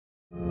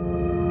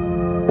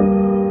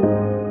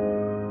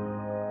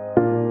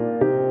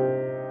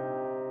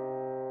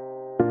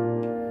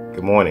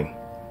Good morning.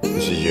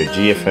 This is your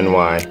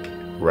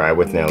GFNY Ride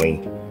with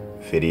Nelly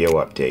video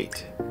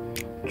update.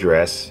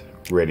 Dress,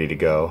 ready to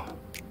go,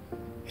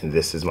 and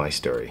this is my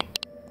story.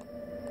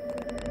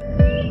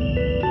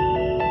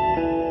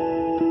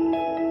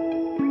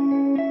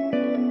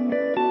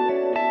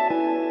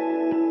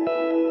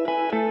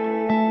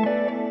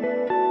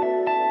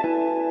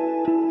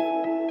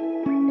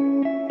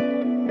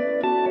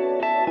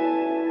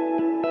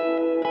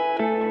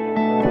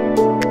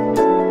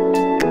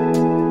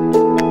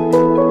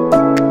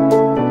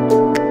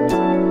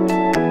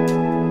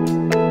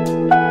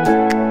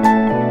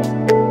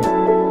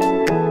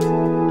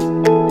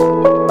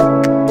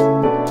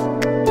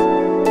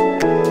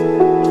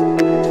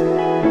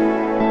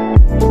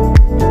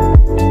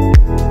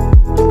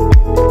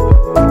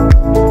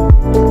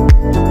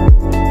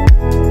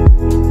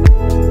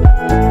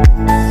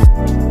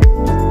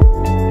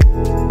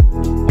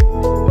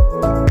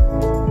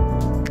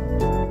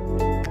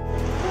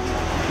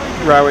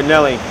 Ride with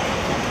Nelly.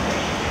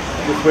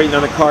 Just waiting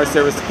on the car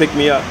service to pick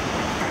me up.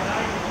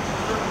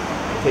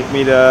 Take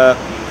me to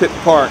Pitt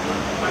Park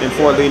in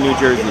Fort Lee, New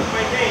Jersey.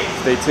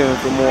 Stay tuned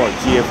for more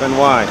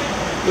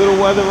GFNY. Little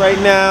weather right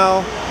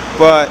now,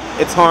 but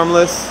it's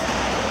harmless.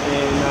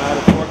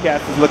 And the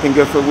forecast is looking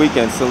good for the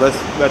weekend. So let's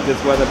let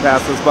this weather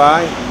pass us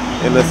by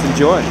and let's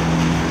enjoy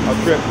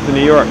our trip to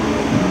New York.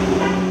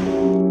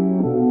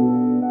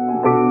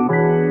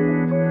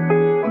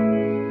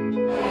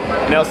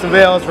 Nelson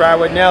Vails, Ride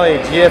with Nelly,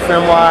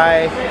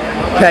 GFNY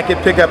Packet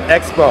Pickup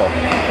Expo.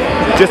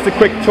 Just a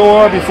quick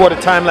tour before the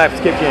time lapse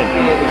kick in.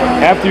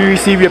 After you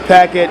receive your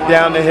packet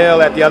down the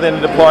hill at the other end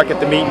of the park at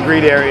the meet and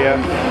greet area,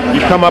 you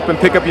come up and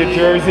pick up your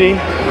jersey,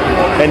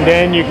 and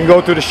then you can go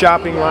through the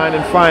shopping line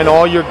and find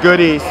all your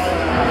goodies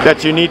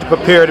that you need to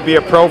prepare to be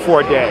a pro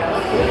for a day.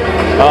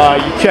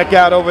 You check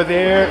out over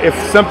there. If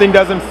something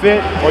doesn't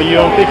fit or you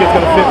don't think it's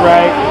going to fit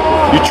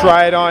right, you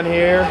try it on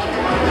here.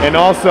 And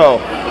also,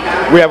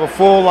 we have a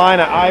full line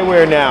of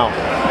eyewear now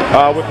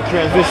with the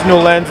transitional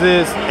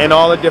lenses and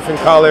all the different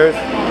colors,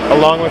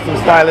 along with some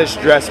stylish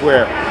dress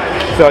wear.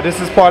 So this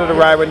is part of the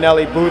Ride with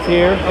Nelly booth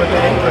here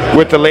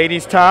with the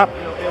ladies' top,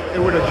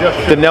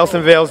 the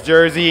Nelson Vails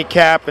jersey,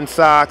 cap and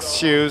socks,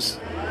 shoes,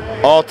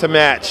 all to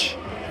match,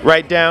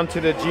 right down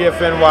to the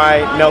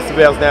GFNY Nelson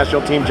Vails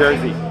national team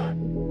jersey.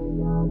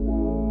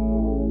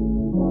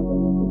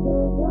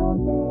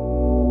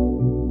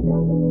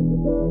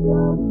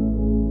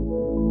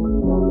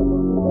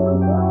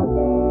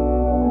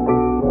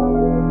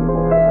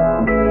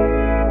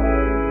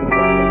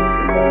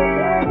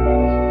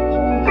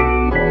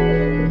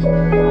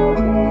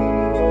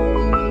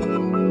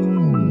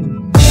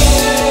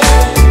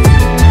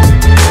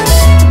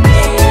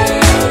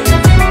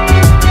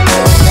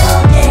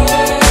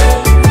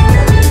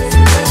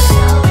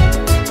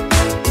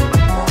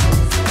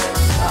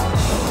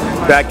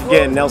 Back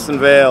again, Nelson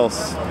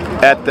Vails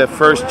at the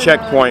first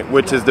checkpoint,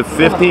 which is the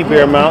 50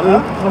 Bear Mountain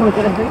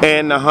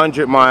and the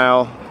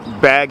 100-mile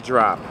bag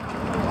drop.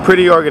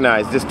 Pretty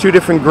organized. There's two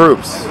different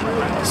groups.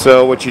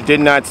 So what you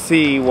did not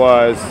see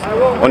was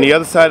on the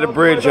other side of the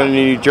bridge, on the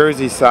New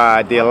Jersey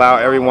side, they allow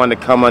everyone to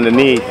come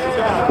underneath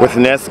with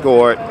an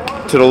escort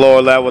to the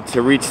lower level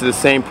to reach to the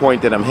same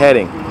point that I'm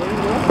heading.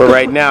 But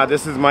right now,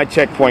 this is my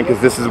checkpoint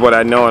because this is what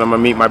I know, and I'm going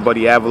to meet my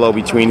buddy Avalo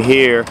between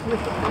here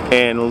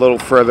and a little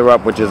further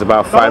up, which is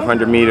about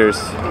 500 meters.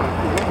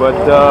 But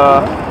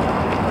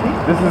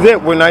this is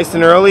it. We're nice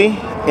and early,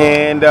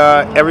 and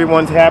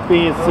everyone's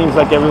happy. It seems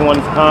like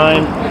everyone's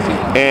kind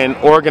and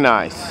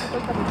organized.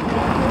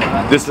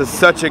 This is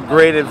such a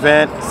great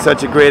event,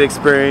 such a great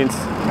experience.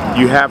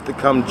 You have to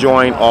come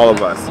join all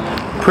of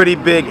us. Pretty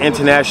big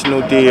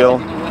international deal,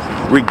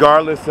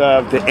 regardless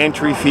of the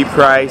entry fee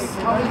price.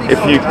 If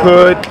you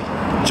could,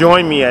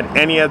 join me at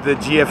any of the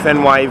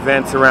GFNY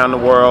events around the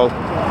world.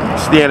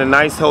 Stay in a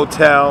nice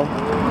hotel,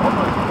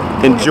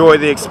 enjoy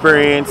the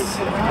experience.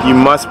 You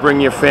must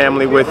bring your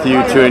family with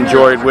you to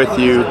enjoy it with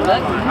you.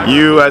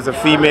 You as a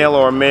female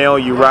or a male,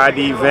 you ride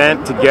the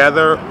event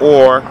together,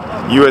 or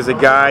you as a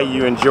guy,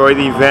 you enjoy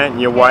the event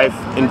and your wife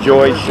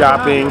enjoys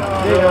shopping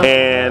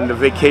and the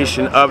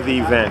vacation of the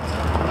event.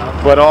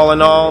 But all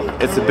in all,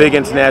 it's a big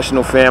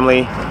international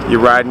family. You're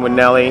riding with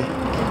Nelly,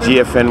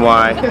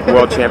 GFNY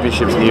World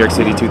Championships New York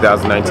City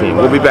 2019.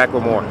 We'll be back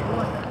with more.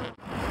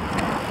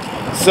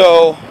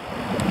 So,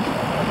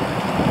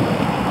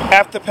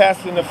 after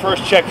passing the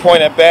first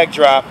checkpoint at bag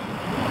drop,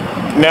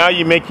 now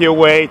you make your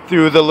way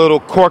through the little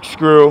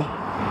corkscrew,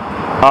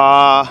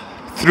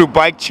 through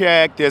bike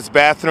check. There's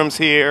bathrooms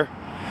here,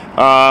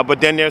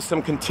 but then there's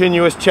some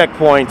continuous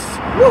checkpoints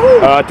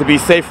to be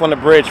safe on the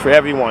bridge for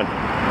everyone.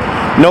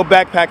 No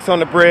backpacks on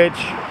the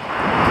bridge.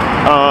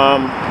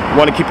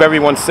 Want to keep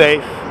everyone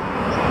safe.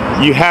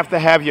 You have to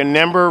have your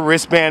number,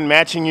 wristband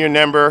matching your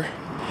number,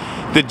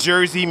 the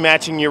jersey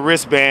matching your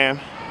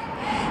wristband.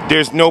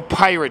 There's no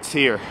pirates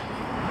here.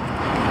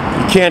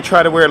 You can't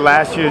try to wear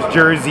last year's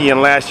jersey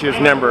and last year's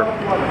number.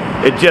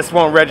 It just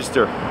won't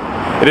register.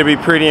 It'll be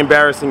pretty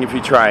embarrassing if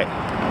you try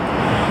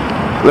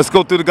it. Let's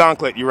go through the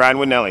gauntlet. You're riding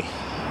with Nelly.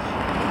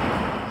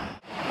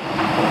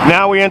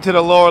 Now we enter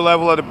the lower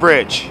level of the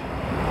bridge.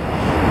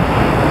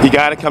 You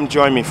gotta come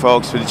join me,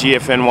 folks, for the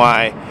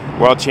GFNY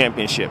World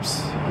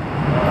Championships.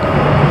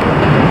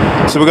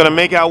 So we're gonna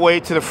make our way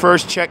to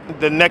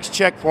the next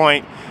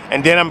checkpoint,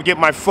 and then I'm gonna get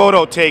my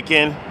photo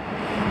taken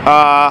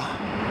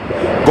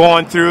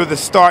going through the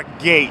start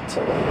gate.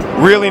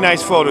 Really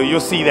nice photo, you'll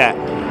see that.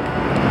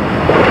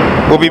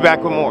 We'll be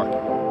back with more.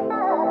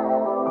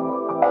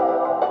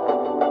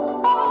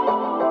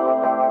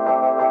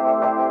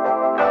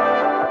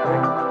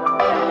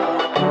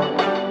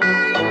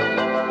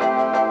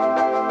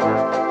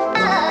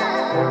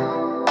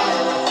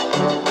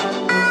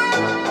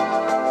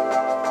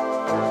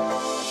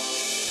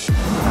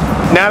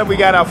 Now that we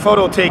got our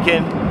photo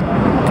taken,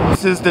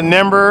 this is the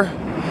number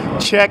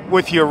check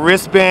with your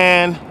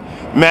wristband,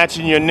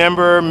 matching your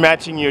number,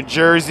 matching your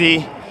jersey,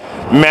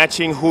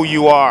 matching who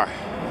you are.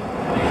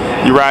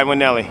 You ride with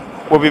Nelly.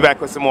 We'll be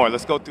back with some more.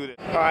 Let's go through this.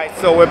 All right,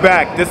 so we're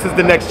back. This is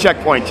the next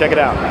checkpoint. Check it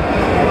out.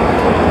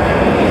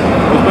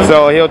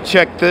 So he'll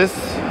check this.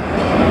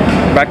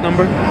 Back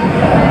number.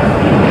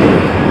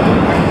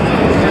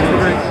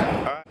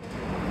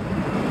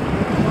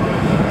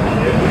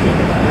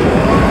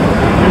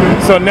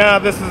 So now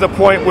this is the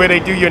point where they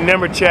do your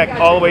number check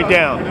all the way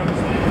down.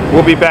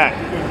 We'll be back.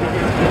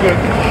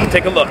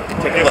 Take a look.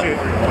 Take a look.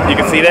 You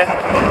can see that?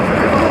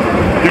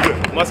 You're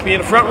good. Must be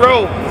in the front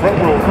row.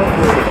 Front row.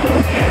 Front row.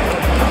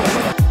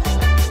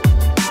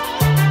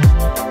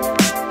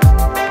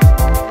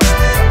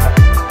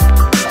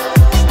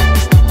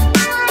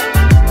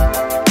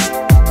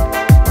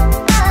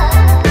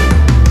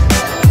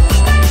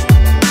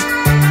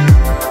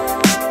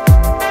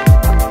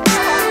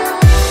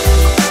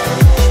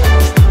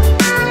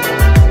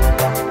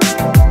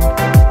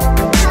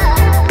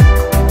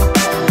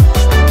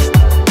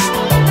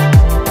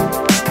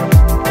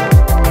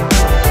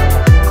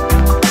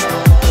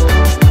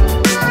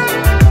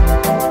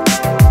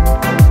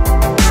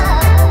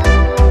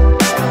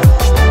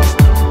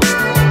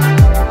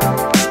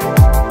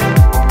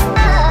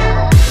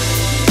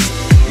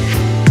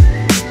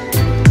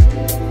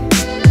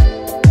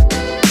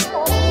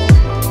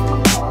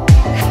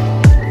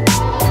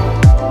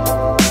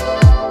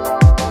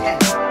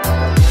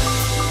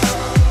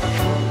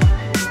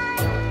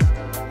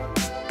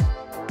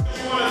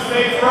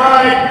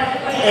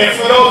 And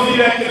for those of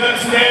you that can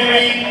understand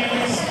me,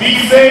 be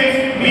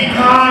safe, be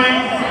kind,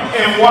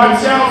 and watch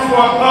out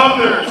for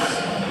others.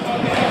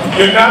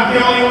 You're not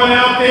the only one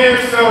out there,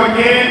 so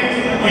again,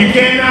 you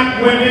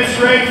cannot win this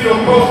race, so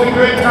post a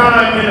good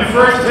time in the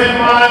first 10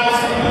 miles.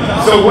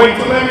 So wait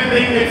till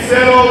everything gets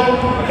settled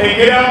and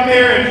get out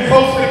there and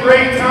post a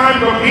great time,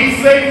 but be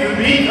safe and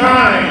be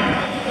kind.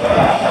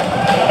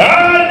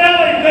 All right,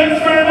 Nelly,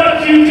 thanks very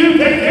much. You two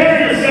take care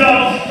of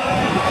yourselves.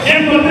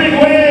 Give him a big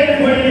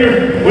wave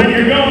when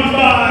you're going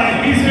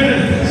by. He's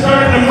gonna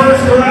start in the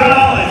first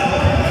corral,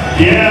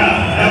 and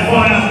yeah, have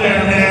fun out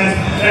there, man.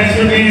 Thanks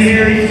for being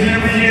here each and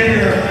every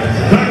year.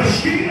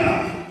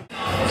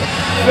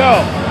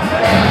 So,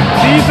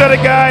 these are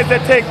the guys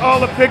that take all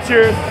the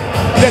pictures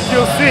that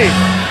you'll see.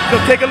 So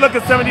take a look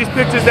at some of these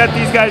pictures that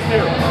these guys do.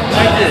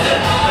 Like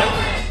this.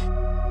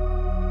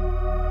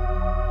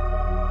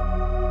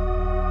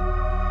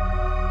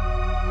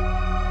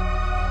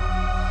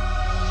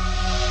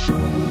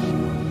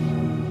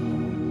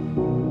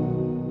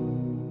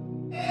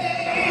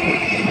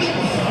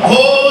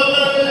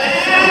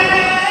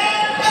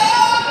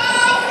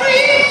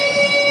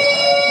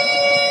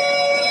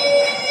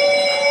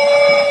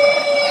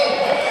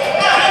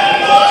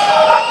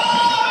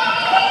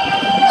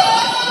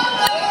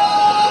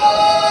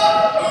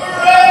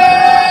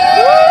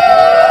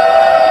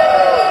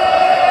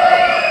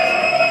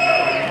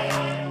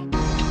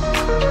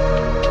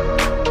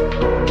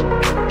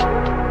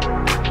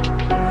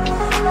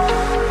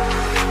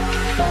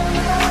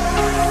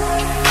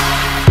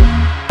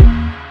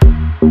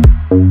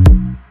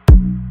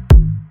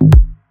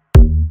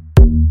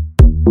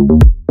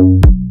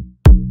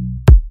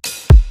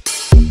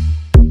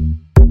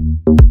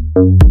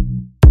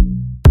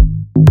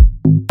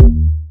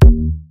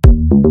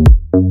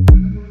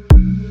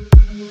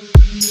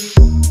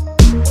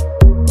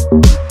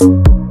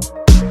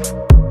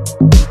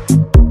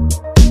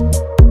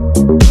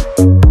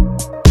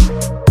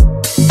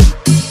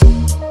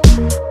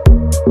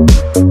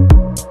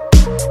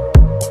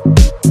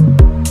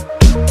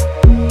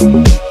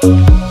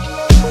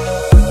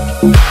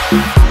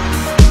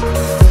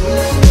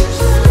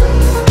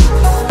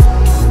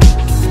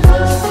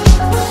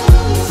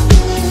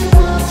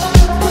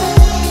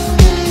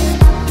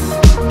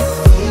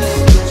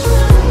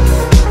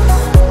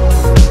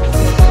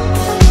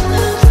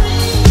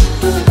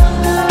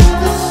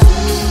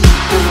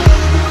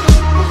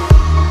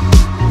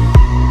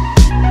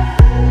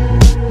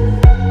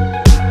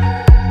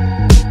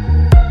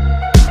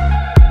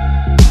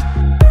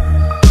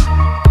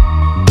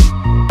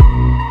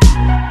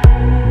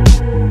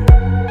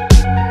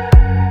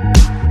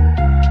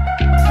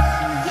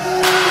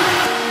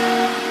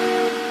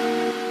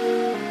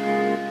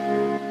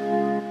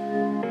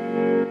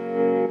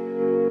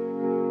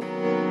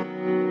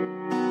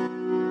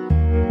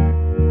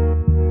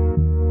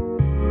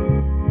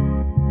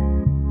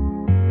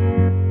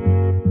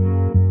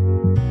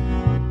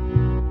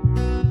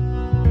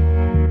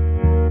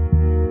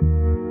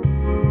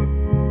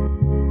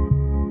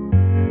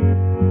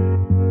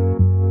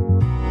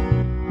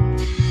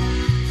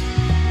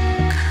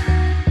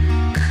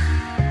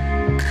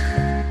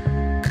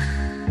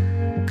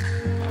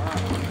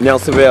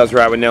 Nelson Vails,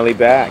 Robert Nelly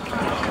back.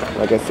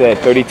 Like I said,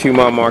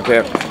 32-mile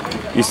marker.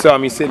 You saw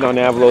me sitting on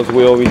Avalos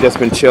wheel. We just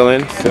been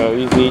chilling, so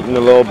he's eating a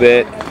little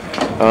bit.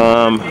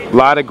 A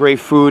lot of great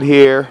food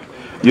here.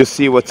 You'll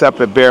see what's up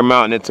at Bear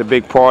Mountain. It's a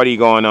big party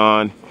going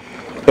on.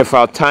 If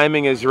our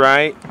timing is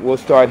right, we'll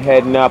start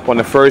heading up on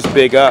the first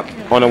big up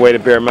on the way to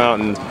Bear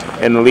Mountain,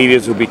 and the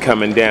leaders will be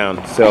coming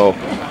down. So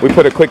we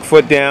put a quick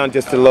foot down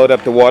just to load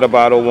up the water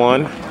bottle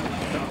one,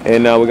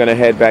 and we're gonna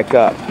head back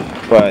up.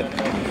 But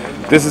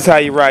this is how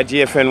you ride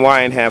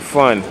GFNY and have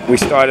fun. We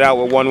started out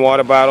with one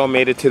water bottle,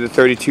 made it to the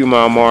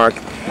 32-mile mark,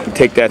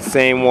 take that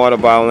same water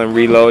bottle and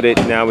reload it.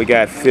 Now we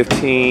got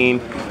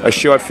a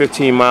short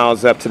 15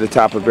 miles up to the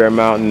top of Bear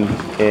Mountain,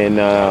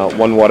 and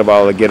one water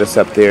bottle to get us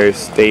up there.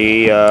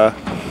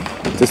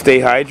 To stay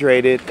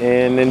hydrated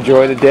and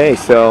enjoy the day.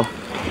 So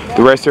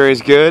the rest area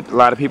is good. A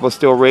lot of people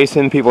still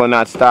racing. People are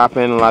not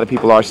stopping. A lot of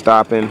people are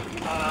stopping.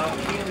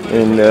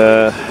 And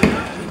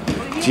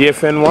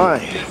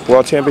GFNY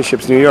World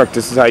Championships New York.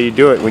 This is how you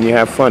do it when you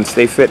have fun.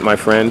 Stay fit, my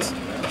friends.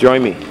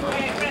 Join me.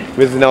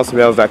 Visit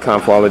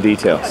NelsonVails.com for all the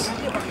details.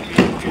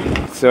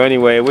 So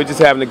anyway, we're just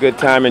having a good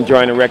time,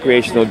 enjoying a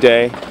recreational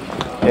day.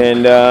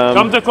 And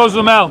come to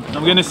Cozumel.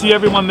 I'm going to see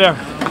everyone there.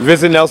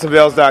 Visit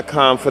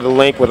NelsonVails.com for the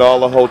link with all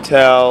the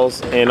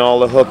hotels and all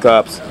the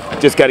hookups.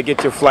 Just got to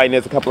get your flight, and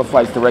there's a couple of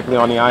flights directly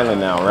on the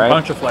island now, right?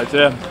 Bunch of flights,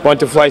 yeah.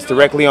 Bunch of flights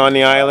directly on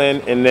the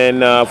island, and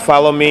then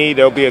follow me.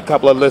 There'll be a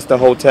couple of lists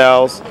of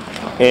hotels,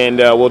 and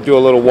we'll do a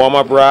little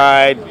warm-up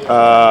ride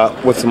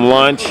with some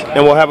lunch,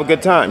 and we'll have a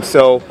good time.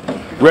 So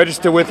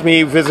register with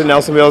me, visit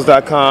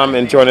NelsonVails.com,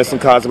 and join us in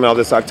Cozumel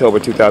this October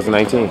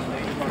 2019.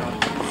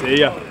 See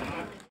ya.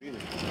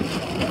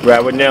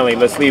 Ride with Nelly.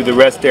 Let's leave the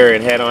rest area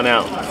and head on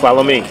out.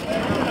 Follow me.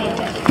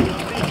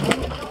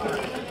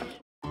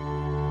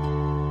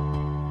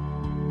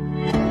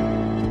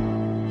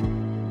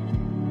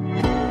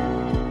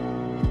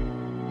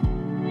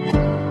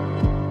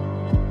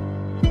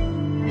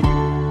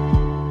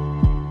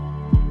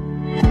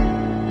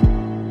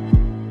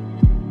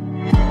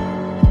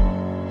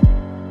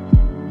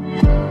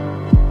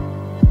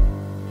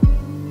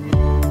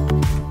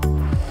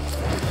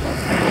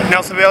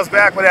 Nelson Vails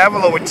back with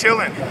Avalo. We're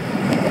chilling.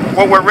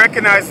 What we're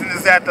recognizing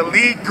is that the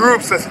lead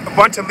groups, a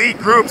bunch of lead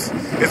groups,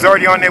 is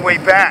already on their way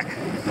back,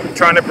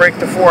 trying to break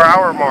the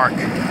 4-hour mark.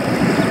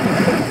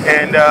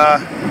 And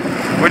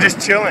we're just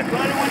chilling.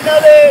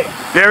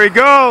 There he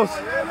goes.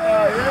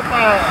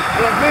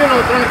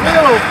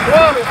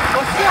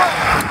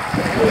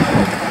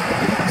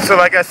 So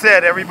like I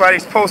said,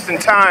 everybody's posting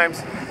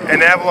times,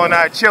 and Avalo and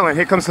I are chilling.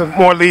 Here comes some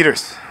more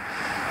leaders.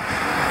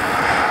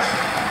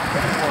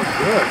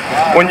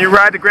 When you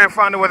ride the Grand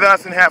Fondo with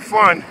us and have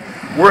fun,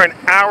 we're an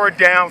hour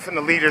down from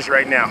the leaders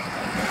right now.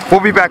 We'll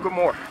be back with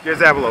more. Here's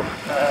Avalo.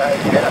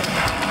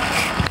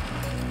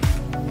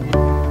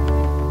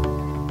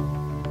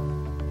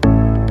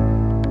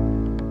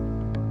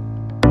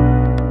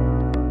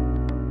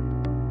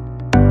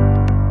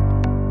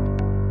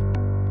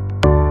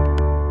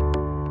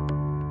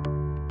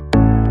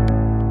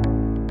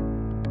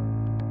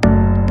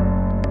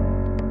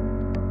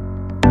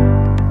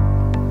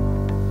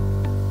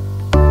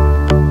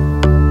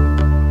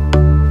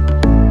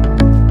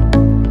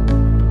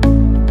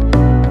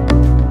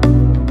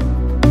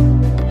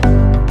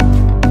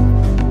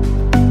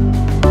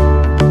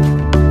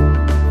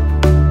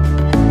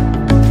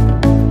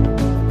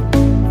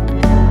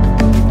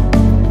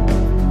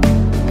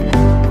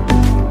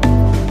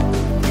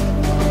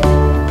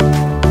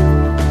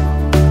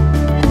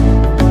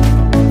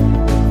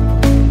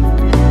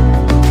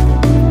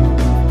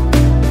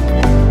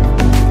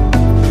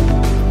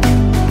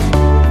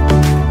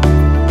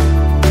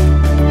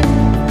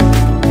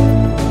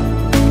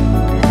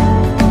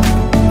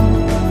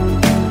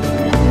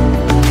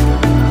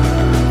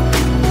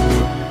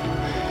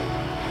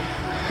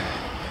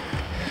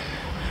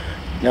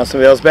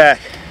 Nelson Vails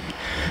back,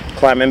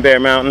 climbing Bear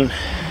Mountain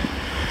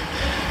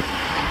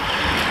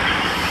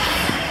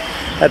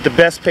at the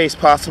best pace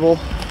possible.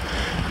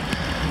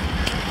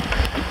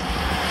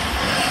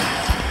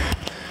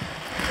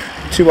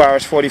 Two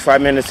hours,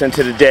 45 minutes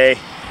into the day.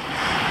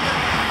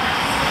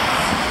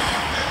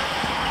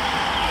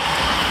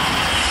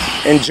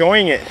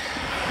 Enjoying it.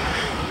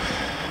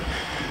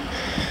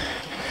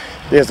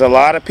 There's a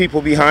lot of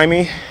people behind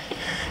me,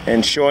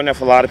 and sure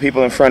enough, a lot of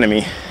people in front of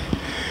me.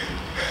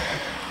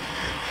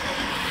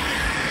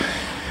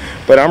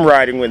 But I'm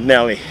riding with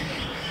Nelly,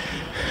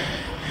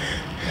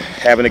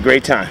 having a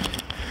great time.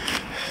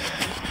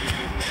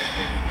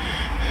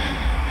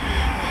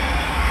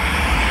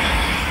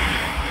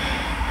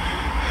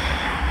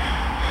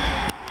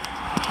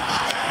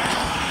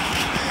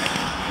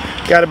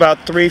 Got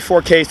about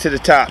 3-4 Ks to the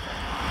top.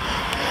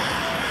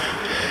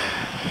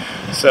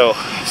 So,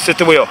 sit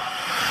the wheel.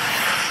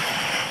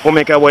 We'll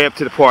make our way up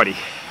to the party.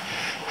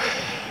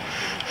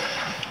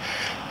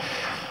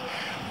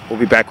 We'll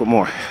be back with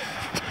more.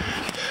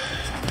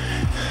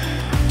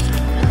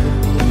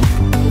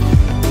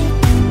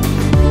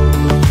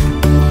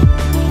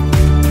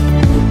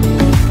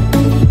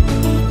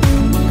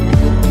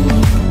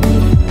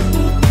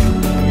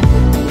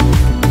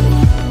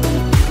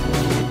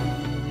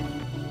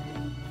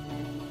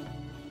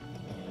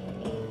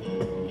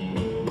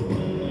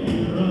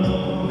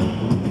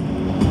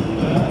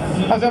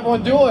 How's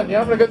everyone doing? You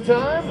having a good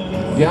time?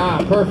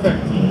 Yeah,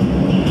 perfect.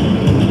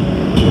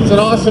 It's an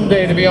awesome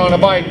day to be on a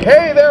bike.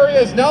 Hey, there he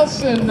is,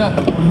 Nelson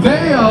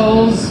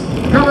Vails,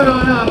 coming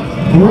on up.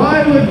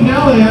 Ride with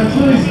Nelly. I'm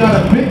sure he's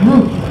got a big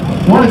group.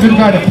 What a good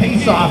guy to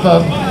pace off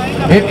of.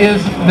 It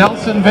is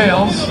Nelson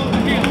Vails.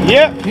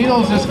 Yep. He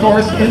knows this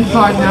course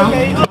inside and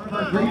out. One of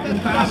our great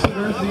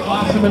ambassadors, the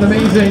awesome and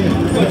amazing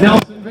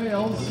Nelson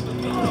Vails.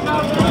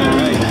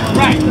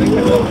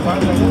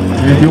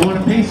 If you want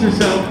to pace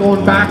yourself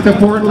going back to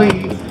Fort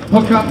Lee,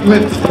 hook up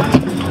with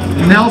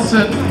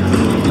Nelson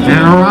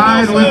and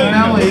ride with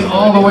Nelly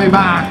all the way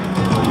back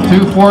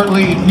to Fort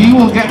Lee. He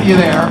will get you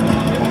there.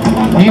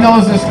 He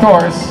knows this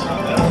course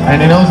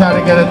and he knows how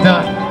to get it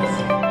done.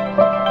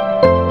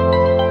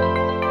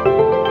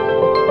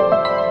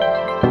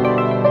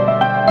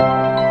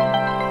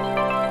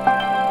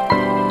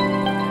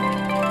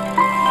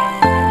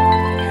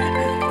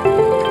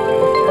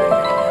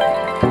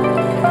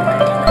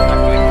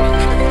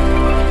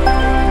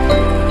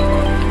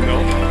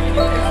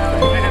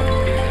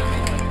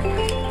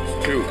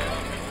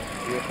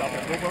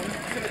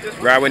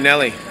 Ride with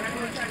Nelly,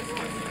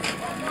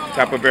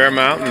 top of Bear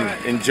Mountain,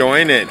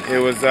 enjoying it. It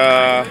was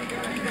a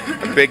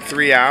big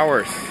 3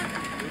 hours,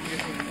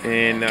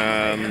 and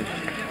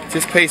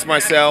just paced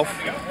myself,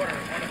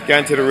 got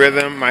into the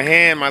rhythm.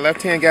 My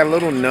left hand got a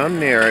little numb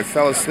there. I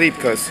fell asleep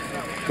because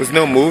there was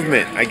no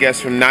movement, I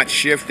guess, from not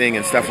shifting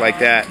and stuff like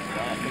that.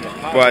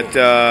 But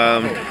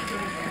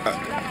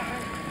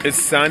it's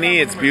sunny,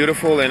 it's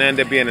beautiful, and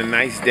ended up being a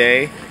nice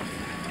day.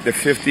 The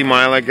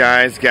 50-miler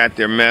guys got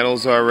their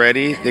medals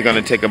already. They're going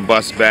to take a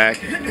bus back.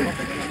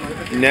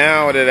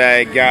 Now that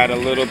I got a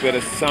little bit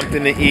of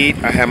something to eat,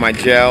 I have my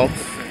gel,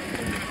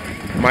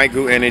 my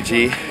Goo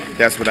Energy.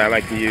 That's what I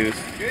like to use.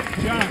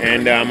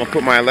 And I'm going to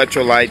put my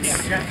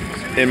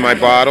electrolytes in my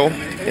bottle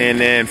and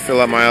then fill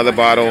up my other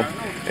bottle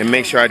and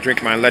make sure I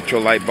drink my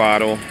electrolyte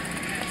bottle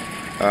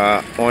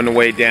on the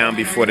way down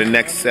before the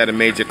next set of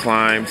major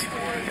climbs.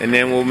 And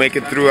then we'll make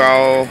it through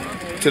all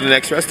to the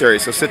next rest area.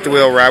 So sit the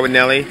wheel, ride with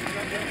Nelly.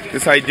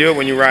 This is how you do it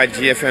when you ride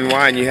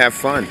GFNY and you have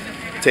fun.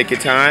 Take your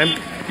time,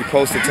 you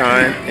post the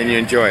time, and you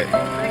enjoy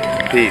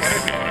it.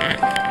 Peace.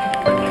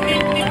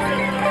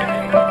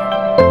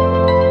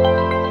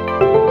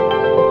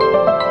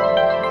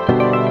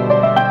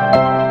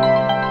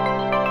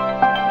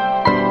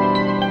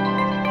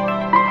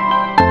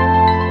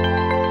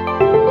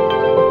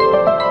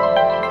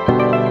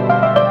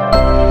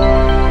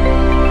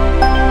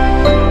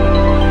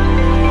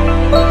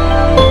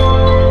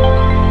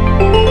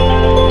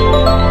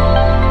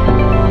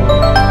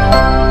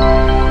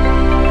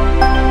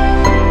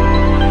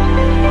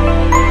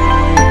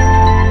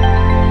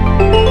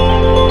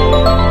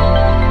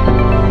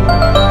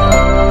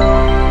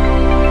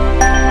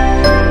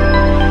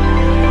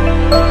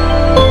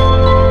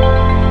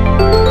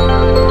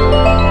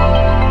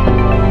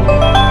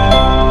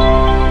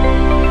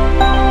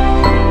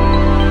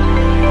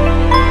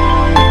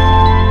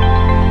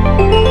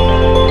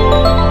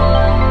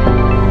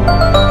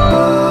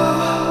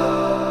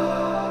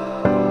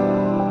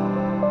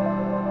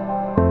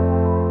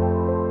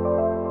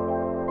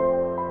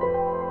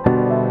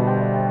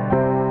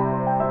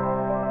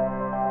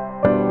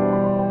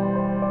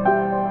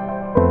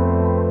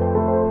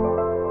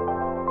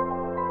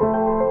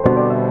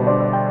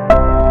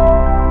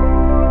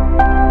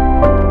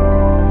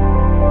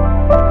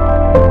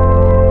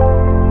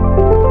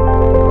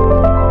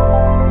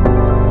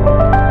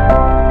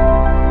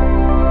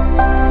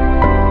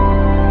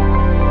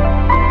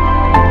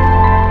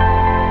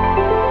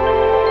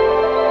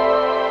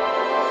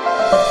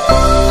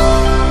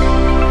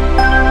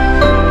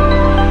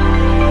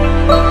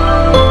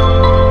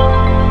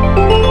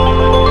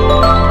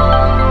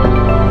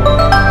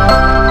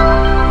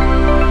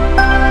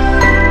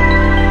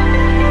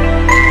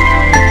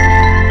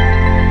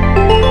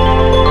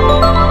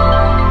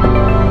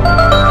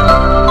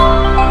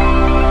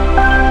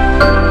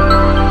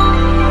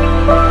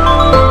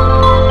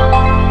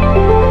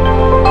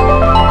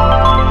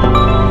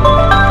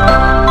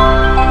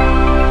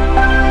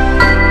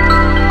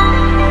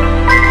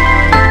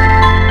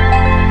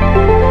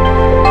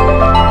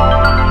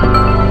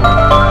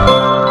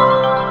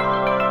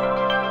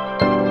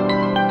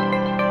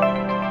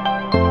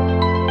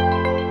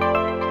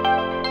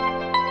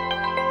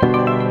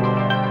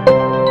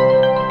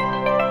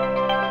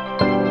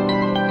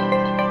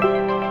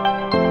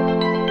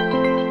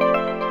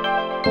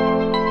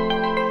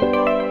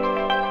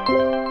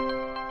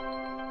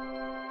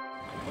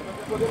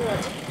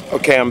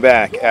 Okay, I'm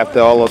back after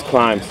all those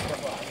climbs.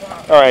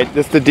 Alright,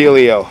 this is the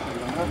dealio.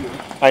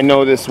 I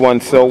know this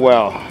one so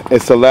well.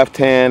 It's a left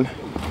hand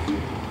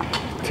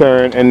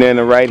turn and then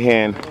a right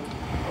hand.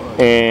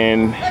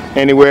 And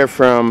anywhere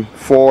from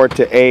 4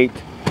 to 8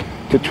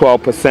 to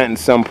 12% in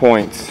some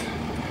points.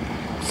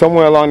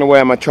 Somewhere along the way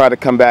I'm going to try to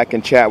come back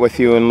and chat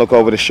with you and look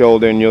over the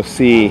shoulder and you'll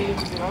see.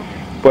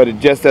 But it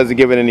just doesn't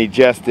give it any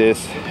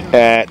justice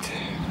at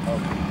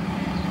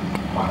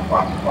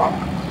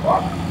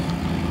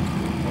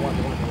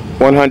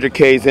 100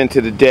 Ks into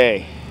the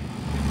day.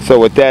 So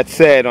with that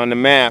said, on the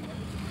map,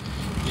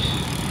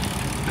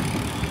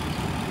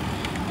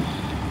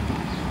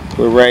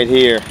 we're right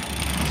here.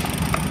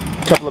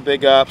 A couple of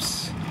big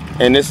ups,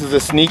 and this is a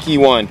sneaky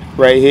one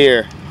right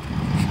here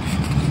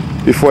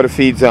before the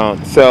feed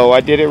zone. So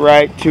I did it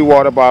right, 2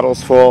 water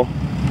bottles full,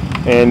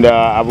 and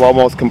I've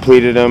almost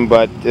completed them,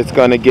 but it's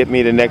gonna get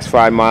me the next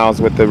 5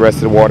 miles with the rest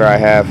of the water I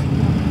have.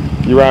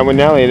 You're riding with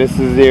Nelly. This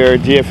is your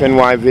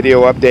GFNY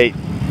video update.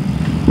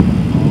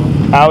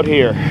 Out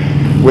here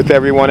with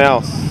everyone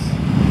else.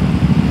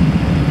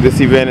 This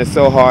event is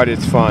so hard,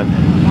 it's fun.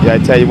 Yeah, I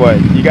tell you what,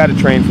 you gotta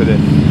train for this.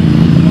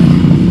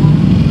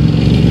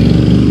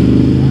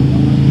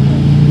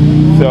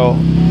 So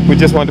we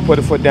just wanted to put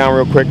a foot down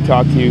real quick,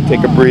 talk to you,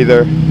 take a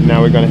breather.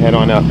 Now we're gonna head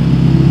on up.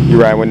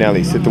 You ride with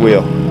Nelly, sit the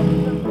wheel.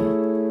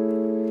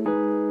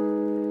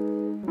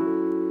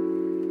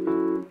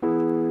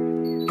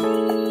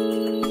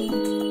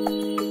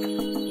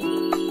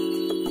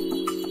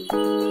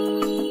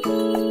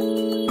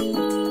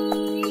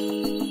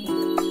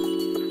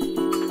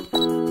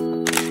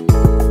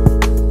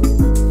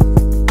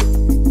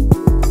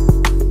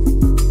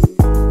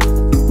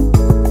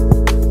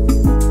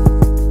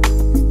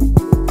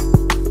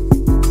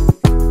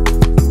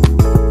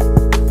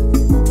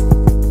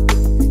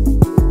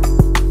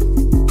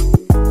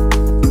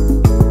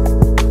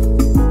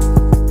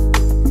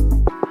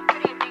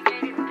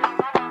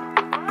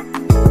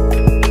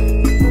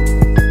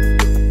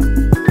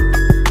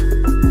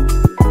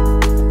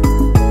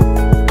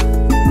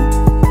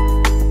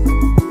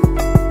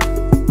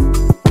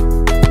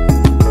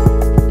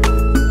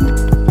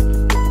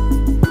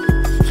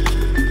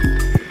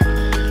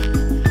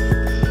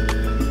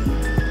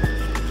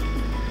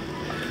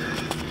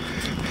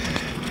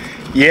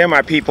 Yeah,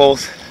 my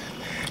peoples,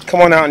 come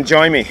on out and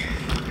join me.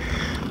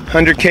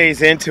 100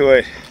 K's into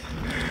it.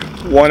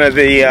 One of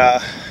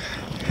the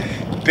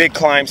big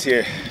climbs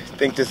here. I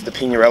think this is the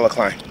Pinarella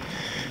climb.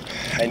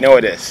 I know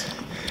it is.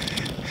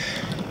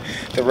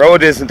 The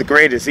road isn't the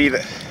greatest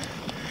either.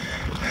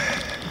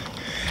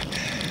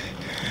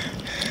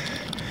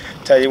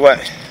 Tell you what,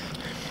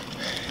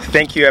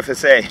 thank you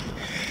FSA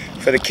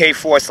for the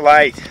K-Force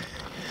Lite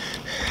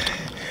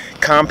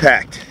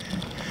Compact.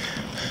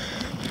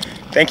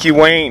 Thank you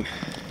Wayne.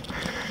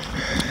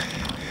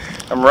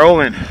 I'm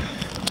rolling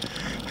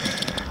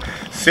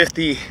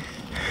 50,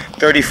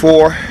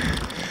 34,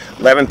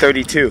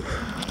 1132.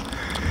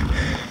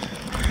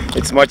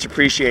 It's much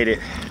appreciated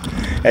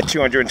at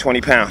 220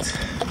 pounds.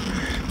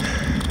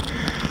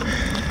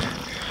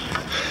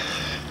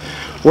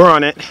 We're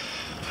on it.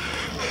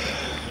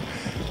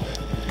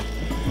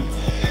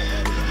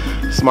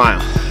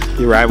 Smile.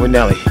 You ride with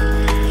Nelly.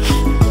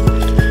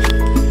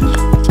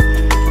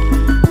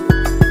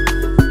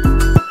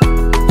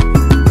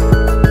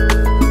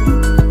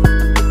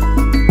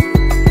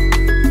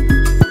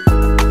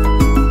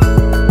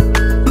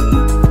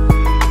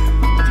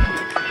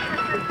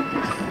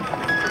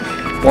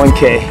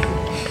 $1K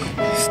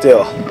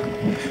still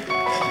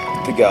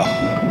to go.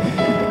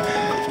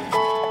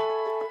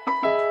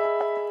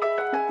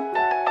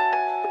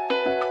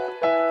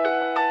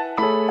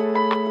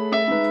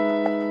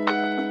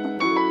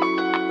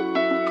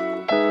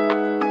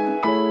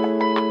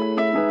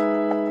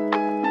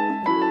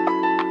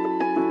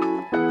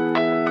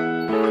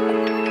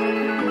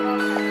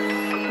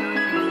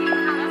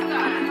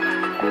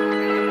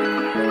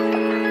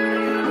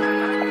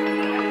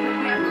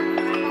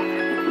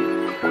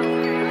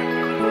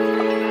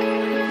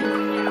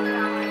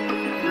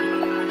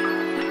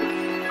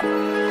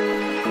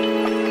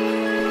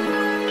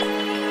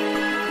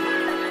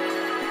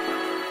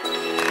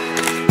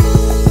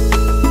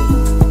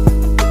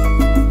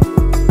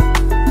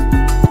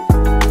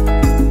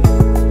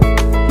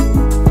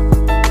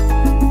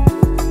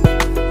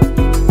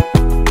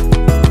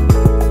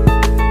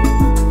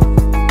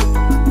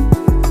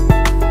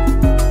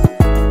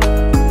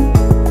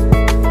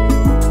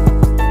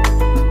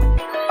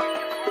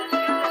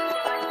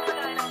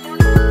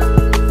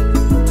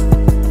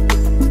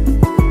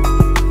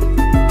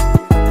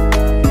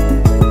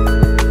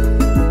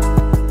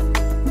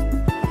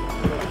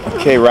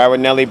 Okay, ride with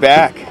Nelly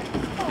back.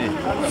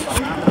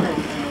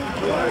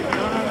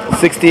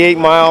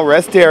 68-mile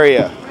rest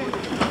area.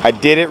 I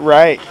did it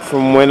right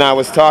from when I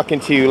was talking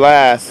to you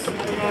last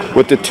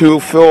with the 2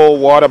 full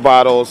water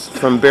bottles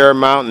from Bear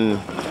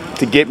Mountain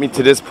to get me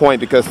to this point,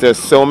 because there's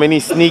so many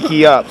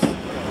sneaky ups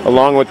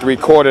along with the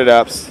recorded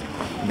ups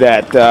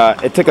that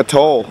it took a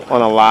toll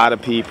on a lot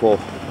of people.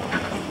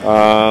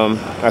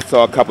 I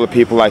saw a couple of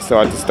people I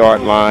saw at the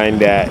start line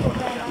that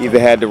either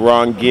had the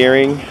wrong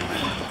gearing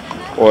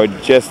or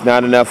just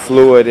not enough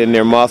fluid in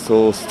their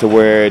muscles to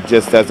where it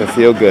just doesn't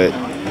feel good.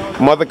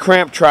 Mother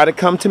Cramp tried to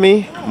come to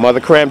me. Mother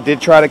Cramp did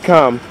try to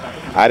come.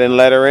 I didn't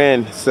let her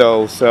in.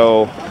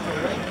 So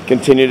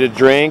continue to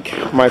drink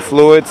my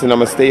fluids, and I'm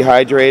gonna stay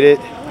hydrated.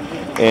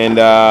 And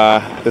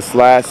this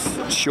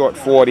last short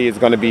 40 is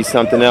gonna be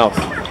something else,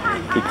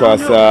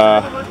 because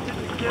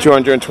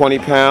 220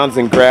 pounds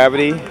in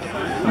gravity,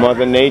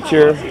 Mother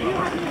Nature,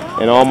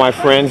 and all my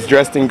friends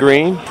dressed in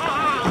green.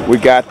 We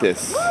got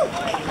this.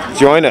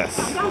 join us,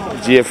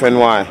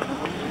 GFNY,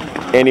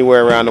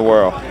 anywhere around the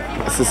world.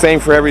 It's the same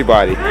for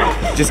everybody.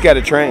 Just got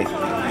to train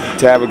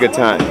to have a good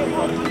time.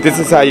 This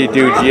is how you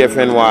do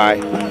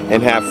GFNY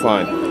and have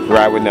fun.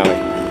 Ride with Nelly.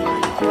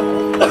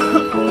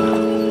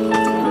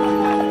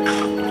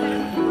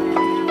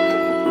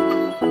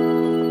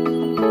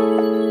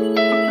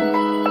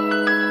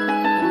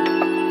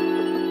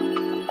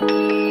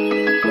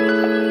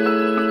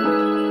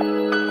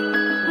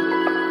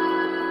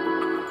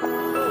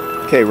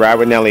 Okay, Ride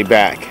with Nelly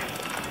back.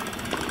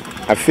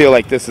 I feel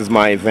like this is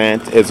my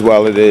event as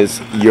well as it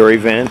is your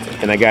event,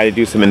 and I got to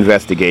do some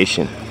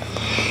investigation.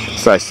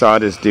 So I saw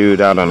this dude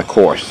out on a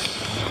course.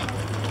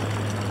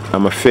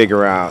 I'm gonna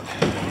figure out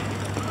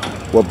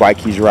what bike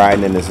he's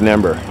riding and his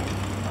number,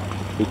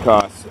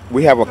 because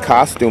we have a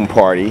costume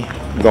party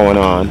going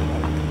on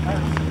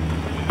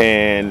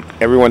and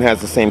everyone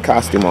has the same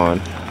costume on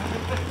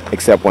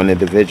except one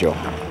individual.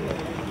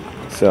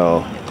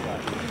 So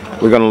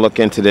we're gonna look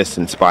into this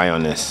and spy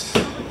on this.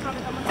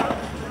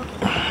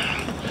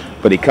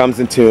 But he comes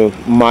into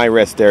my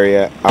rest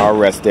area, our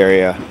rest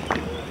area,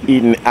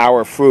 eating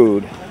our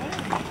food,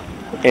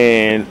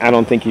 and I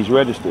don't think he's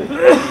registered.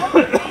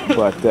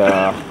 But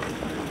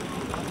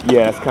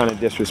yeah, it's kind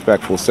of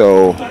disrespectful.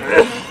 So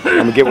I'm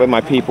gonna get with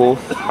my people,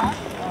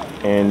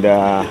 and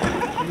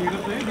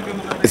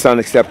it's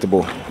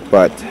unacceptable.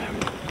 But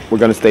we're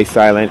gonna stay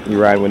silent. You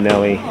ride with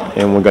Nelly,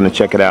 and we're gonna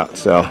check it out.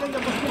 So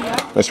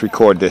let's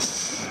record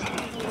this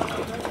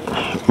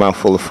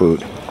mouthful of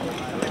food.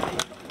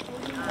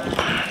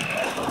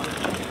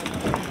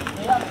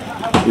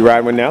 You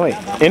ride with Nelly.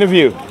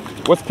 Interview.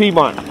 What's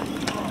Piedmont?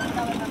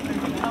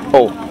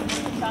 Oh.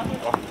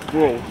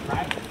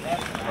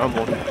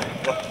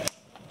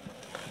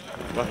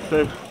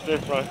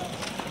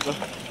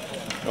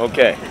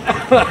 Okay.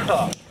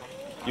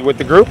 You with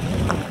the group?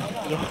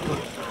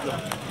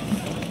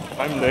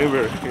 I'm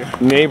neighbor here.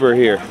 Neighbor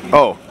here.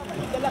 Oh.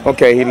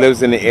 Okay, he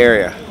lives in the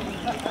area.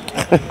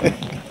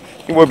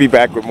 We'll be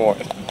back with more.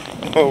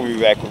 We'll be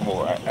back with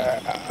more.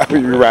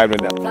 We'll be riding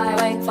with Nelly. Fly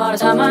away for the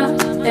summer,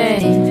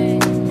 hey.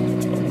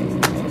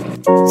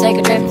 Take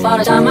a trip for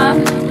the summer,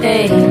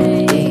 hey.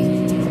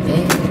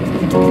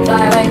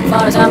 Fly away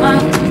for the summer,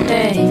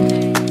 hey.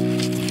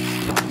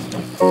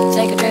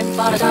 Take a trip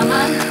for the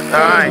summer.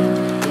 Alright.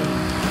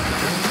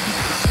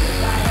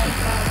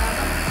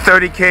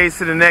 30 Ks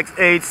to the next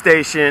aid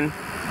station.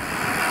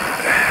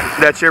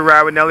 That's your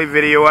Ride with Nelly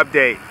video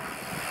update.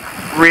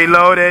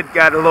 Reloaded,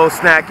 got a little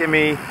snack in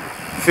me.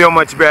 Feel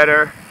much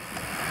better.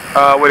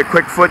 With a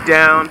quick foot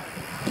down.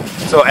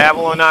 So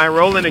Aval and I are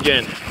rolling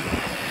again.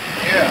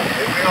 Yeah,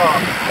 here we are.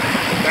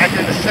 Back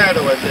in the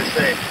saddle, as they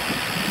say.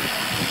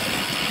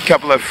 A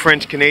couple of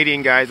French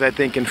Canadian guys, I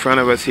think, in front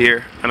of us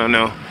here. I don't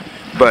know,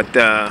 but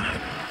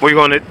we're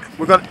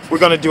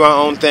gonna do our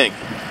own thing.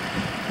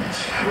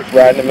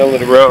 Ride in the middle of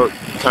the road,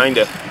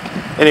 kinda.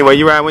 Anyway,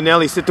 you ride with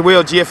Nelly. Sit the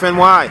wheel,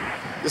 GFNY.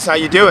 This is how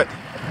you do it.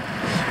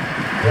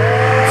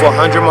 For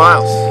 100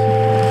 miles,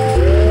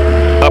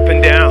 up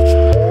and down.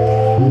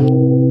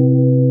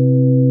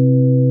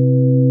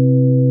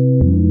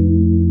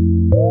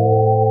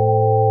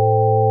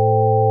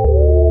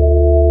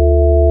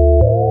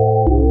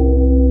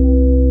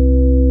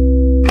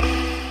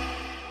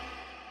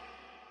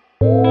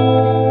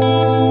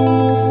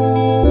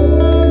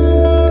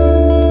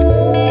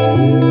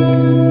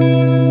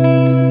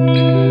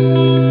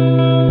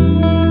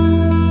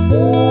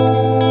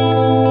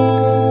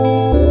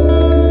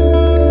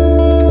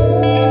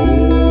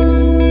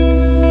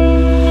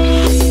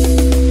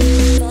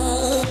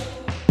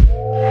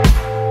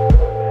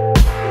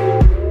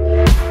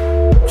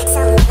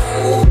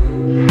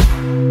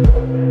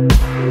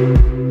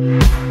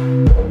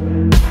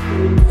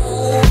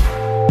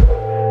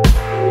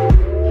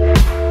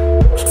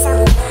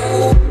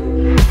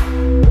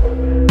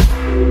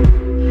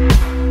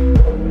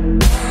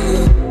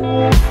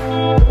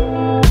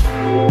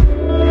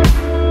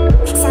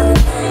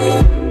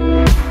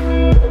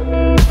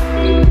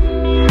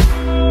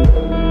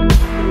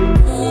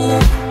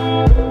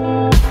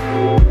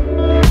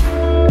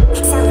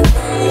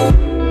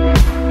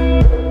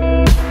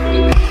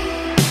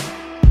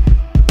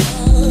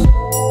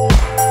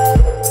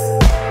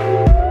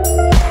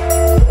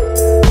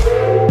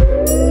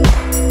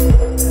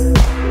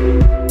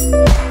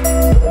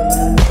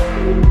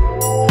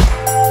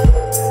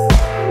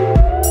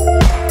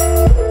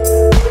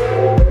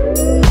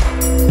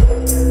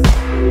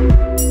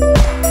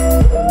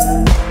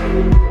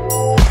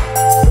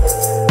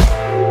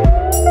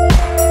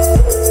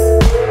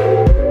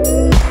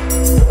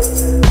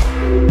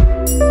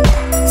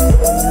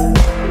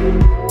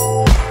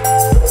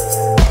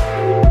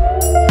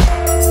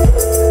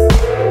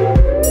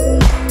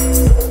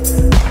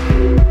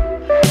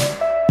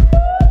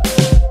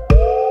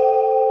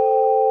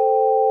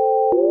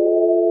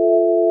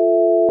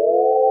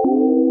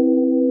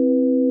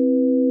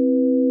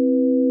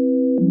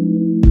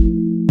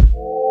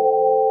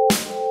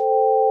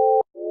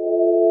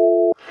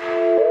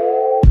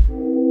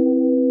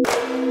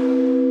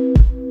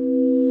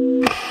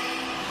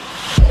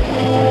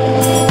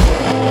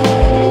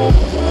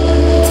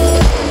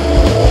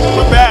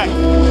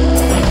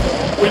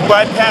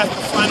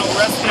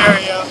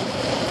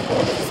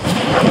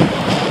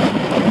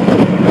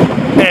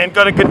 And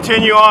gonna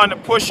continue on to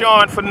push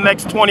on for the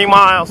next 20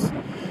 miles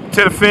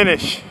to the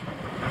finish.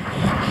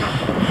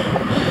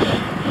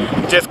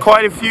 Just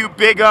quite a few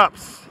big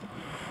ups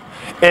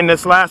in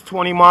this last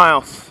 20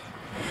 miles.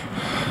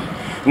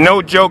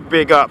 No joke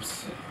big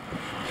ups.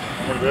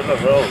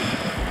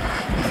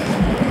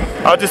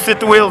 I'll just sit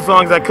the wheel as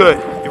long as I could.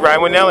 You ride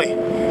with Nelly.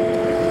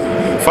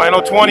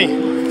 Final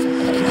 20.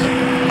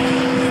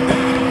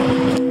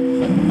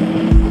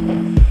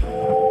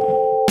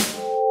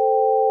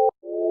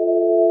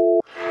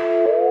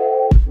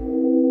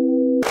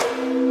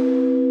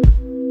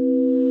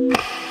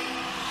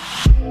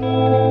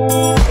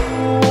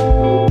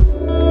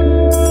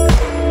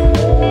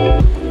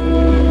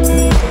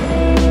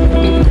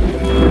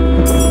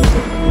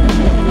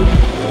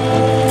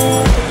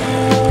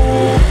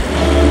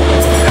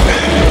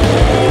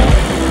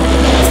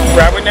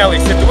 Ride with Nelly,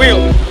 sit the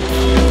wheel.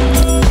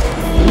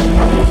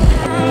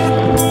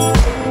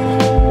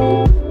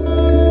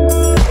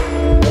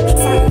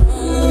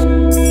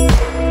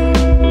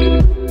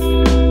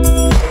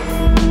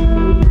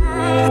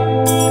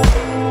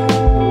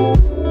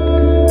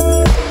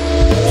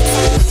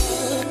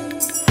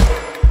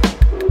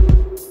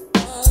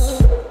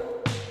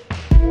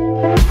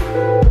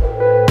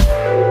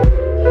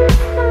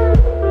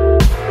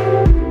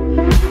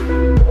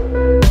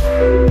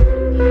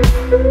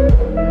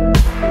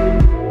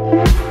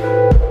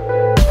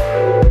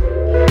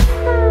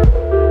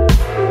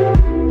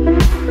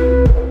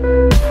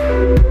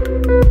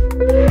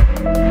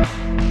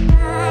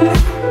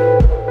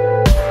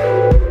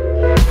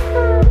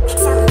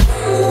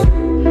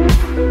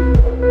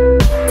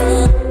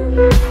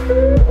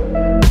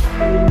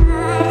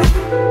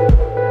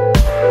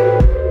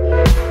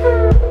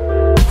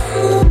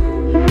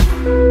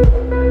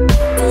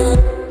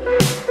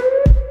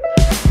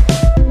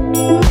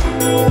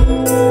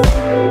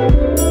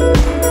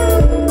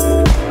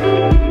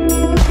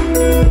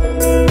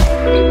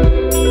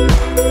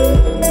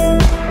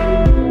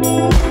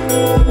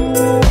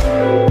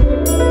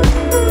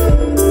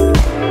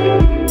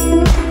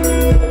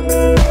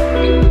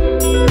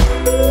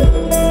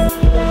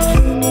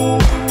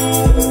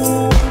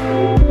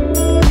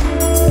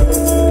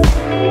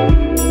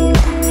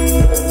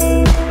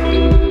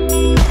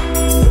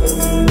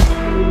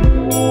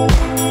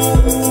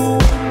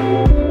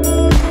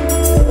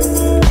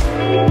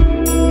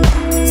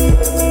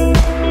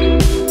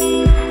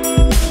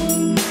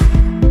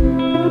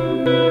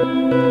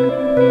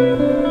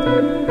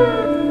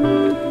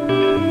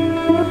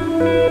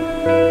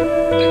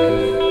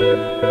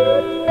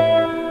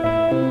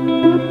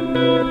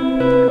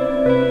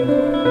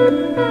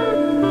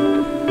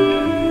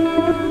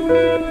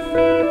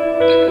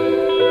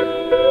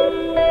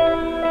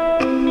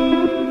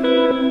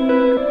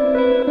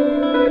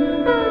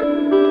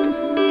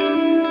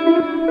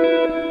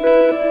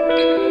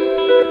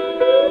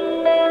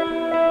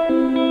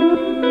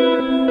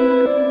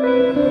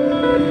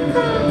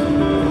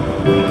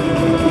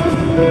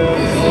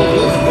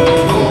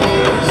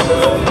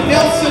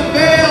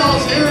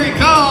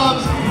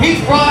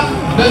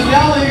 The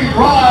Nelly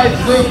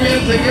Rides group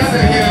in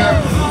together here.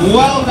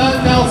 Well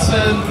done,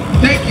 Nelson.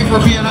 Thank you for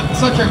being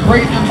such a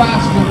great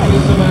ambassador for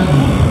this event.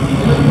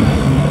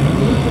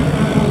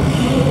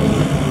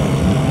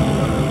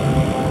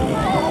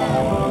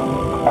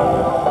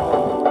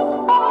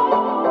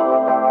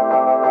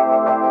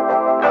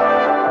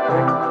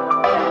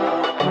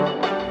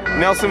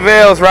 Nelson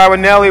Vails, ride with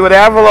Nelly with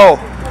Avalo.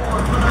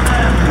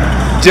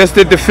 Just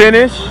did the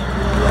finish.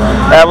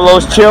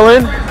 Avalo's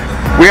chilling.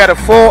 We had a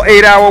full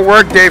 8-hour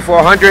work day for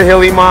 100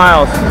 hilly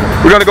miles.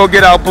 We're gonna go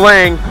get our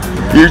bling.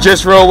 You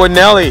just rode with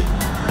Nelly.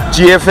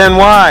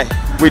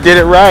 GFNY. We did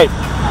it right.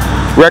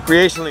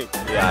 Recreationally.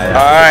 Yeah.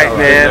 All right,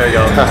 man.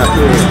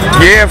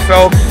 Yeah,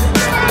 folks.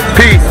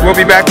 Peace. We'll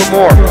be back with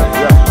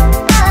more.